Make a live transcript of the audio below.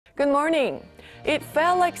Good morning. It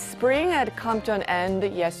felt like spring at Chuncheon end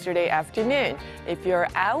yesterday afternoon. If you're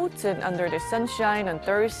out and under the sunshine on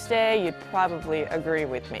Thursday, you'd probably agree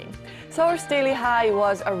with me. Seoul's daily high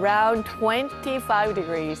was around 25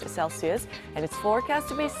 degrees Celsius, and it's forecast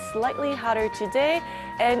to be slightly hotter today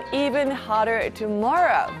and even hotter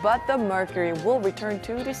tomorrow. But the mercury will return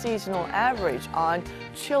to the seasonal average on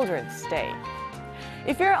Children's Day.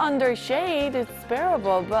 If you're under shade, it's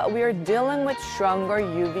bearable, but we're dealing with stronger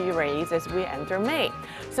UV rays as we enter May.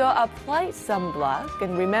 So apply sunblock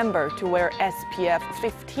and remember to wear SPF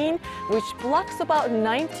 15, which blocks about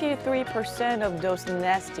 93% of those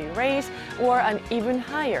nasty rays, or an even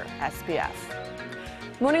higher SPF.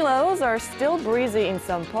 Morning lows are still breezy in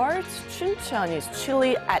some parts. Chuncheon is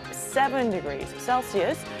chilly at 7 degrees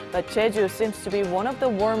Celsius, but Jeju seems to be one of the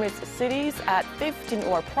warmest cities at 15,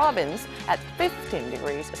 or province at 15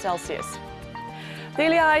 degrees Celsius.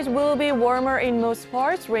 Daily highs will be warmer in most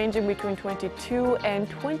parts, ranging between 22 and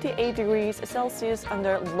 28 degrees Celsius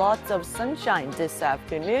under lots of sunshine this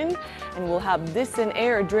afternoon. And we'll have decent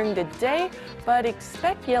air during the day, but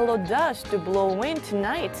expect yellow dust to blow in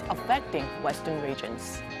tonight, affecting western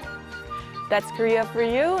regions. That's Korea for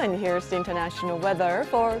you, and here's the international weather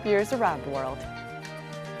for viewers around the world.